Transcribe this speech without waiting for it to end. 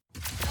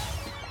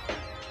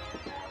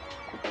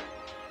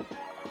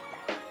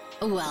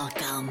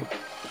Welcome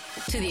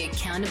to the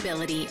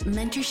Accountability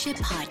Mentorship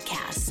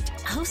Podcast,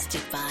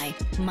 hosted by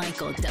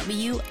Michael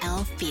W.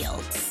 L.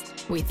 Fields.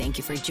 We thank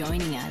you for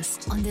joining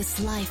us on this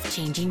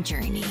life-changing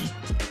journey.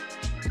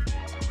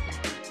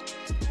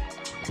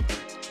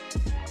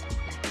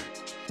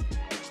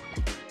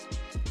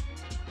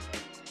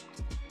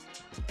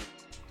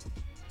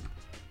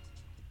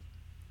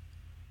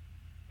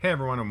 Hey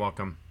everyone, and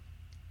welcome.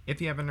 If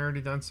you haven't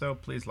already done so,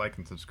 please like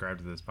and subscribe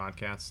to this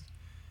podcast.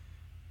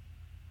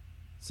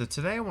 So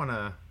today I want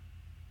to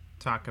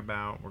talk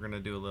about, we're going to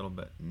do a little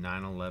bit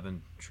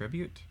 9/11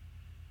 tribute,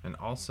 and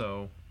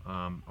also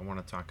I want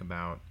to talk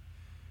about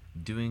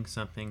doing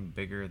something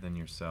bigger than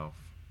yourself.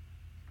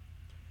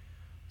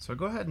 So I'll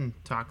go ahead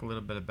and talk a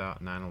little bit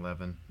about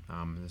 9/11.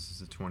 This is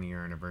the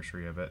 20-year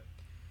anniversary of it.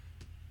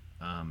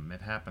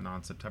 It happened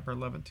on September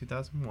 11,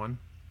 2001.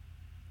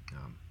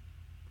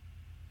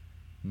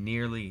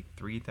 Nearly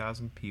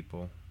 3,000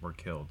 people were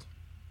killed.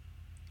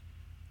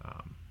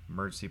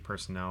 Emergency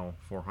personnel,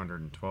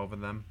 412 of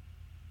them.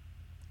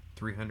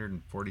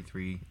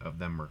 343 of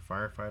them were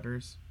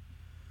firefighters,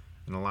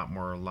 and a lot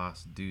more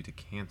lost due to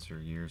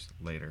cancer years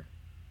later.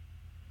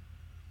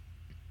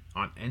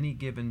 On any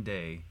given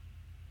day,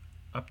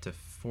 up to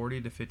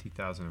 40 to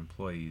 50,000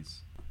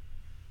 employees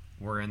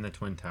were in the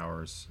Twin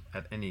Towers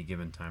at any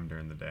given time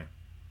during the day.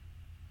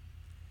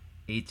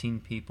 18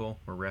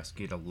 people were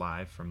rescued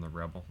alive from the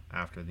rubble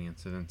after the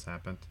incidents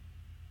happened,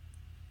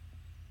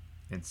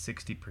 and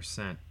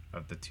 60%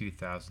 of the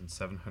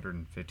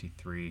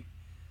 2,753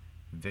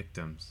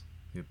 victims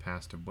who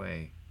passed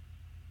away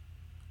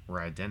were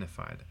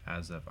identified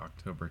as of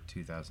October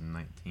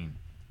 2019.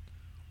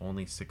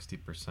 Only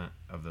 60%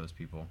 of those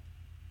people.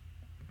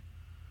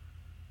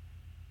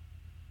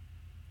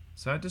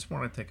 So I just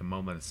want to take a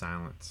moment of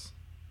silence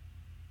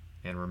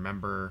and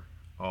remember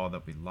all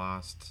that we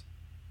lost,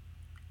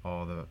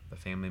 all the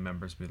family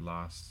members we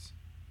lost,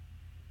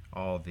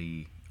 all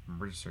the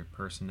emergency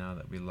personnel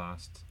that we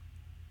lost.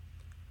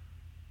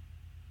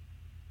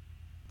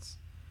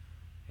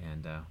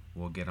 And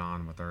we'll get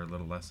on with our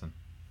little lesson.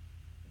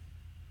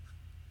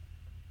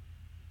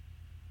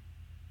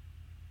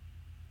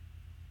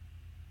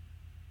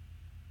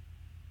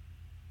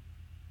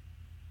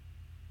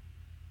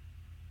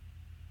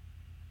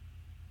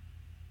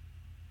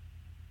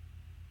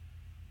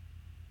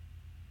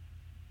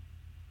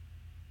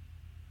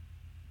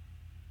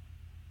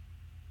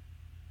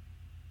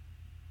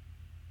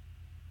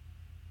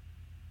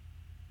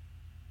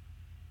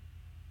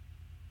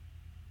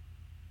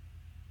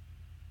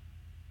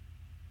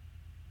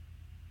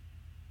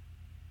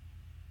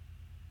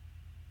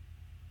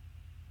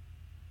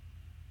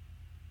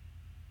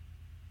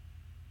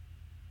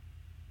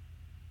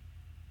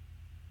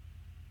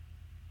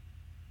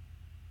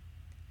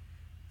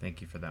 Thank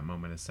you for that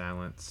moment of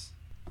silence.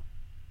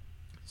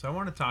 So I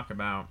want to talk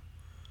about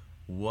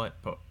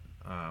what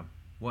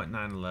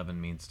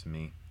 9/11 means to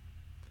me.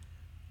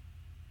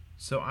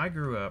 So I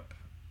grew up,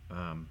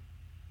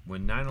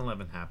 when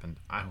 9/11 happened,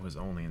 I was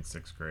only in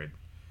 6th grade.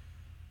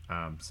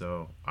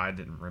 So I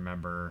didn't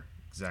remember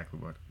exactly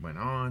what went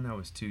on. I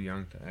was too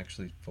young to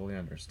actually fully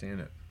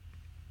understand it.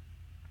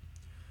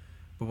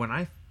 But when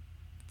I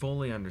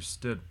fully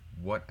understood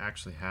what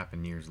actually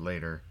happened years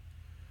later,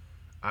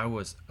 I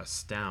was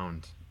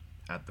astounded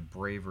at the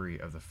bravery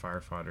of the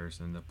firefighters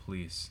and the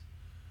police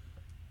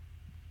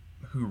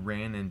who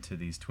ran into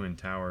these Twin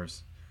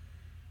Towers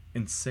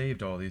and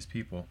saved all these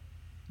people.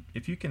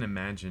 If you can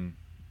imagine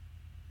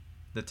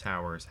the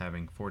towers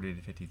having 40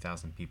 to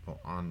 50,000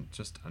 people on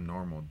just a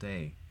normal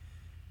day,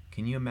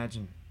 can you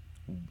imagine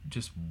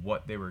just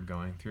what they were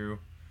going through,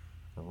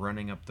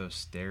 running up those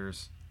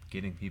stairs,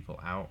 getting people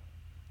out?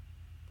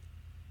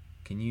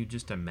 Can you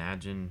just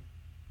imagine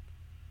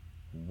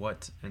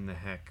what in the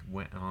heck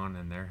went on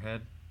in their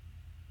head?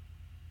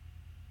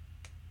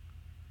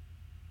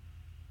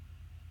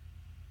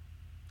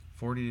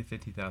 $40,000 to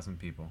 50,000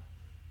 people.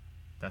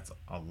 That's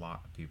a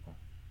lot of people.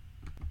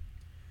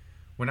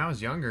 When I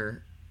was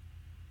younger,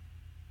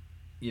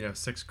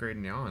 6th grade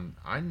and on,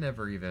 I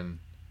never even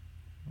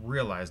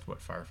realized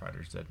what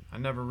firefighters did. I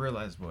never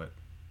realized what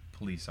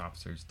police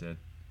officers did.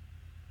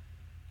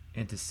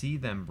 And to see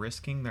them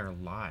risking their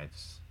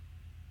lives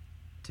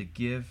to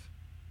give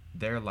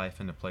their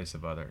life in the place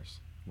of others,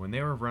 when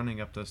they were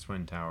running up those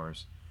Twin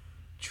Towers,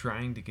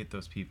 trying to get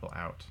those people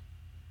out,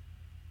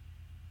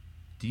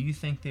 do you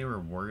think they were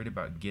worried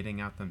about getting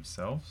out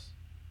themselves?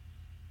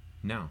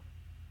 No.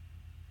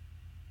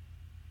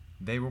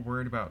 They were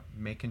worried about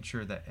making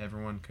sure that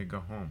everyone could go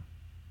home,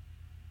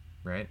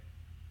 right?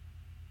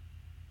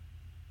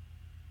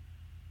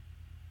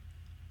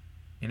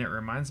 And it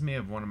reminds me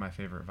of one of my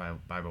favorite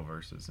Bible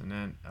verses, and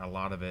then a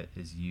lot of it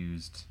is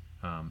used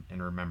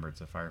in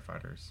remembrance of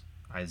firefighters.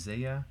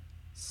 Isaiah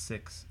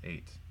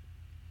 6:8.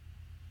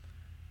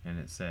 And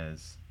it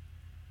says,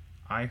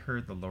 I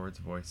heard the Lord's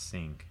voice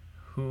sing,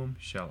 whom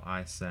shall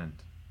I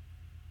send?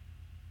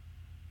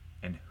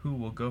 And who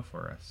will go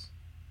for us?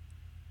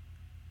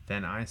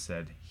 Then I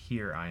said,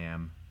 here I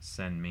am,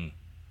 send me.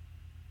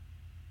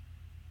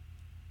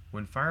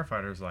 When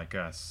firefighters like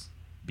us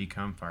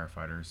become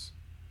firefighters,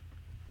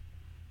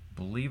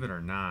 believe it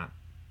or not,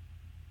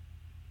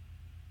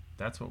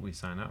 that's what we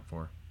sign up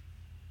for.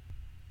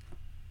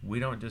 We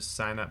don't just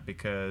sign up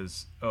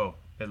because, oh,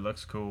 it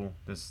looks cool.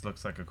 This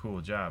looks like a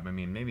cool job. I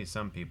mean, maybe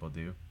some people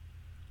do.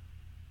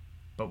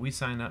 But we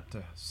sign up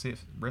to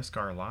risk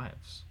our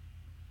lives.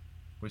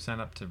 We sign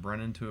up to run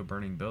into a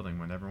burning building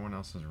when everyone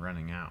else is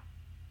running out.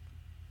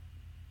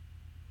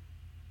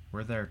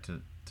 We're there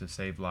to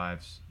save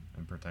lives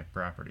and protect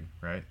property,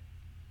 right?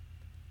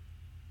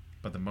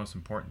 But the most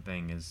important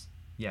thing is,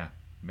 yeah,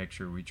 make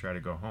sure we try to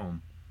go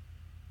home.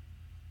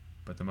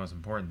 But the most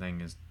important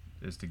thing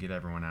is to get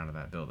everyone out of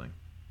that building.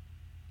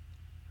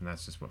 And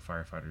that's just what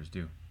firefighters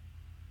do.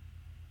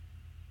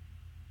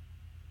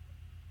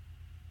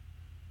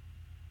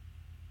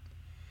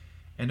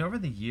 And over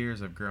the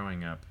years of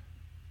growing up,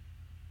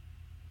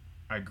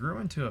 I grew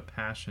into a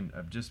passion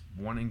of just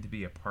wanting to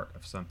be a part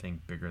of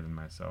something bigger than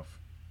myself.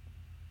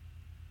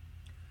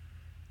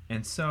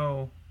 And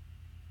so,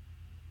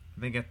 I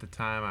think at the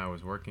time I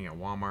was working at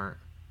Walmart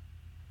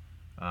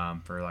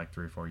for like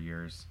 3 or 4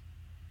 years.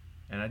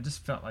 And I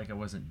just felt like I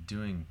wasn't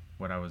doing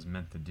what I was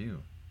meant to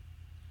do.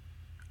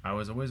 I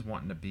was always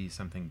wanting to be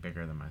something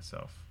bigger than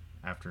myself.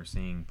 After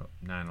seeing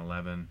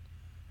 9/11,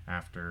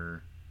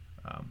 after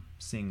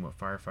seeing what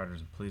firefighters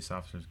and police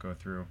officers go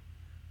through,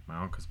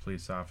 my uncle's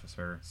police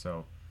officer,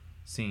 so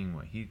seeing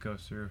what he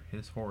goes through,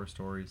 his horror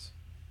stories.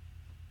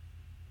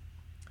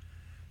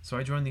 So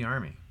I joined the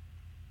Army,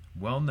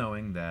 well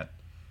knowing that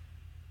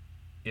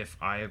if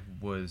I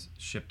was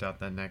shipped out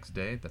that next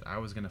day, that I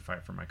was going to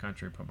fight for my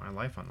country, put my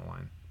life on the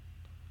line.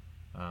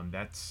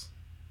 That's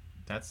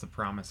the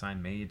promise I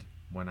made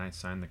when I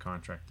signed the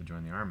contract to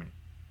join the Army.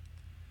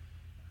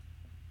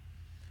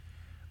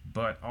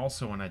 But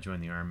also when I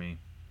joined the Army,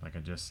 like I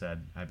just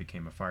said, I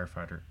became a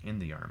firefighter in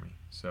the Army.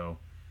 So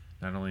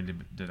not only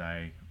did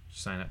I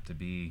sign up to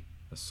be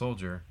a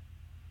soldier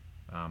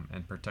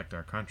and protect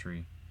our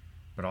country,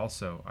 but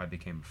also I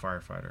became a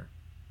firefighter.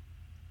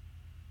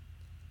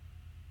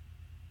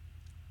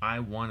 I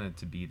wanted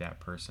to be that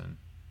person.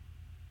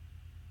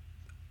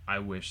 I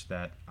wish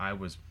that I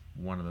was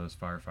one of those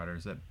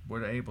firefighters that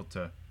were able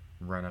to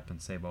run up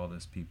and save all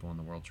those people in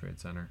the World Trade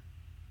Center.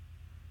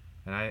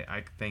 And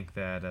I think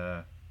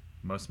that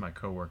most of my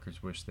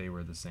coworkers wish they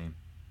were the same.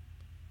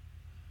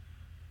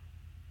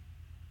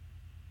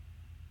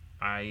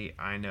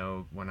 I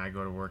know when I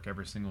go to work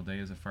every single day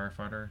as a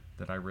firefighter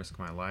that I risk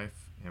my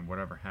life, and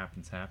whatever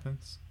happens,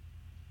 happens.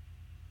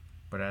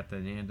 But at the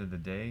end of the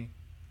day,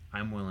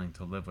 I'm willing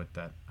to live with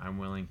that. I'm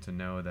willing to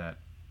know that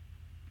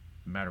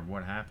no matter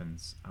what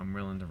happens, I'm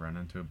willing to run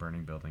into a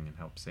burning building and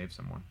help save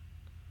someone.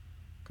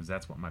 Because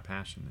that's what my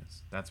passion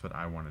is. That's what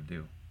I want to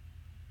do.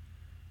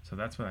 So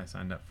that's what I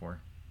signed up for.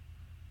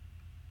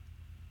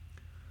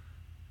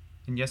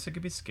 And yes, it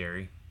could be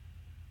scary.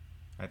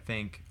 I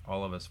think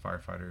all of us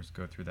firefighters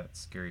go through that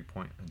scary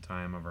point in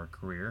time of our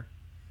career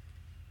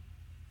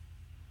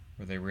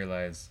where they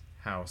realize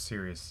how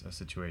serious a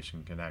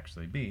situation can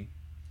actually be.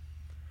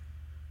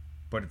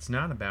 But it's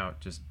not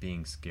about just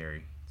being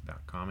scary. It's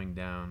about calming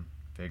down,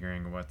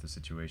 figuring out what the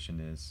situation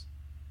is,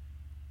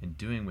 and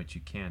doing what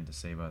you can to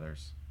save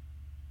others.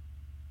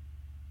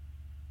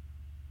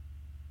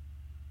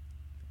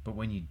 But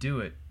when you do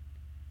it,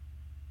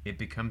 it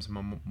becomes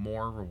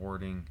more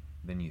rewarding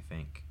than you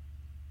think.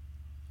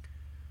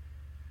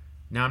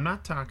 Now, I'm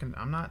not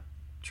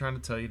trying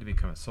to tell you to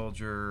become a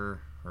soldier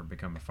or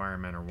become a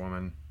fireman or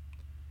woman.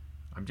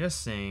 I'm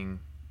just saying,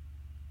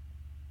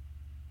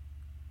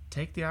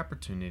 take the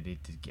opportunity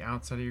to get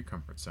outside of your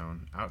comfort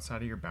zone,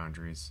 outside of your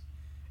boundaries,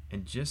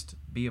 and just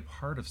be a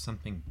part of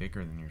something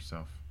bigger than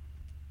yourself.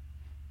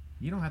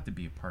 You don't have to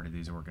be a part of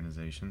these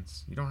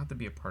organizations. You don't have to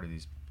be a part of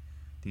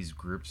these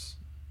groups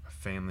of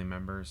family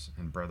members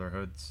and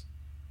brotherhoods.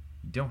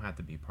 You don't have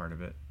to be a part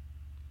of it.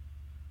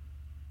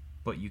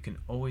 But you can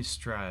always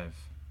strive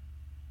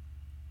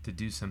to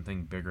do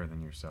something bigger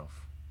than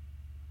yourself.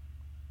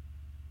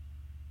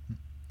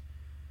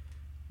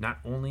 Not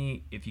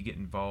only if you get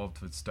involved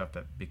with stuff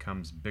that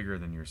becomes bigger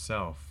than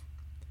yourself,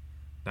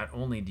 not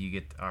only do you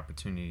get the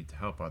opportunity to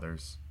help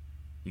others,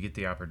 you get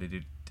the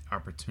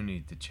opportunity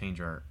to change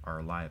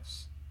our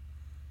lives.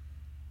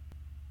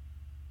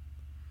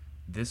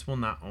 This will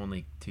not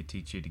only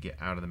teach you to get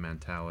out of the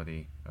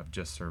mentality of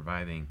just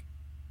surviving,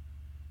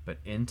 but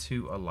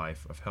into a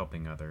life of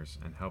helping others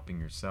and helping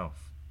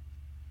yourself.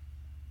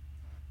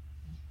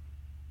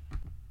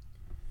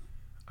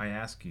 I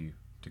ask you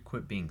to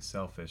quit being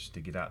selfish, to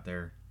get out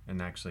there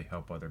and actually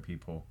help other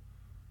people.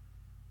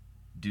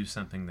 Do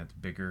something that's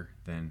bigger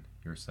than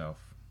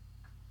yourself.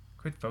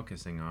 Quit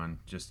focusing on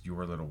just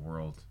your little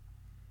world.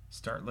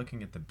 Start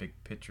looking at the big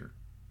picture.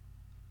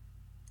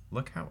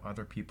 Look how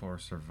other people are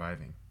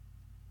surviving.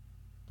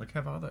 Look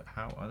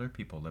how other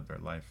people live their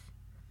life.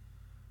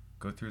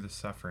 Go through the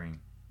suffering.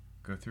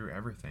 Go through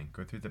everything.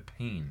 Go through the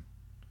pain.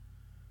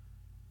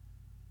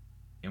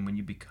 And when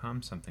you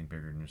become something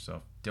bigger than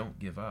yourself, don't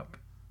give up.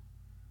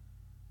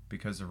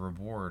 Because the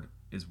reward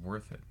is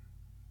worth it.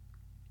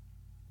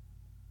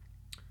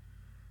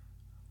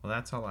 Well,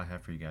 that's all I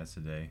have for you guys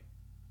today.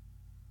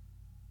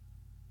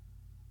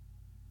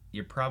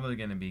 you're probably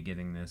going to be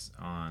getting this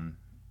on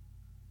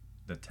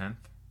the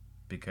 10th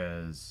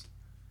because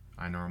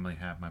I normally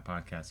have my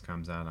podcast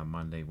comes out on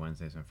Monday,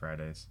 Wednesdays, and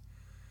Fridays.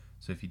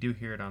 So if you do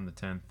hear it on the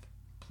 10th,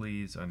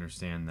 please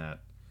understand that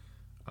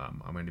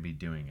I'm going to be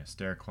doing a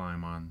stair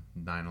climb on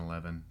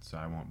 9/11, so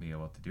I won't be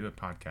able to do a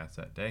podcast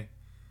that day.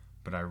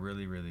 But I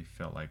really, really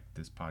felt like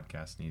this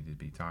podcast needed to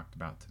be talked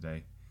about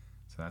today.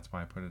 So that's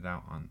why I put it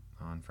out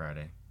on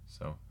Friday.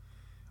 So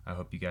I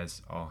hope you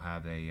guys all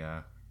have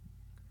a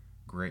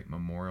great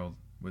memorial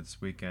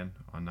this weekend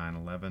on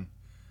 9/11.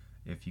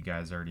 If you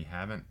guys already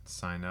haven't,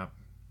 sign up.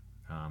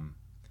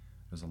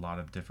 There's a lot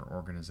of different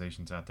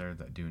organizations out there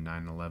that do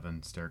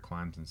 9/11 stair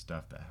climbs and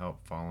stuff that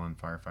help fallen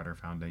firefighter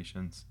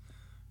foundations.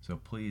 So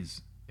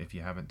please, if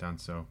you haven't done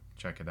so,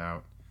 check it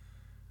out.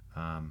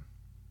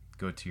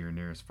 Go to your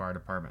nearest fire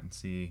department and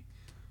see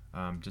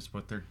just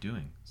what they're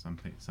doing.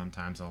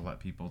 Sometimes I'll let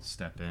people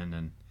step in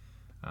and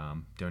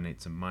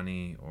donate some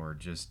money or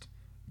just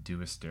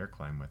do a stair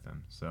climb with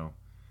them. So,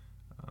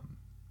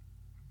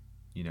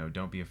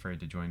 don't be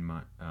afraid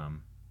to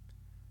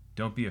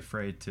don't be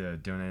afraid to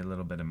donate a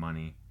little bit of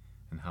money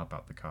and help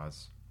out the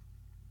cause.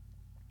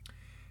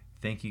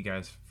 Thank you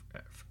guys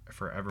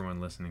for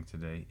everyone listening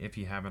today. If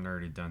you haven't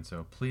already done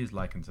so, please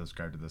like and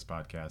subscribe to this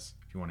podcast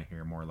if you want to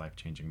hear more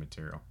life-changing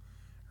material.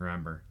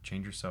 Remember,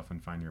 change yourself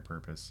and find your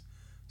purpose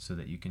so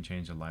that you can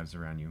change the lives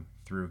around you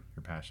through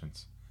your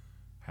passions.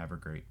 Have a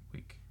great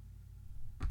week.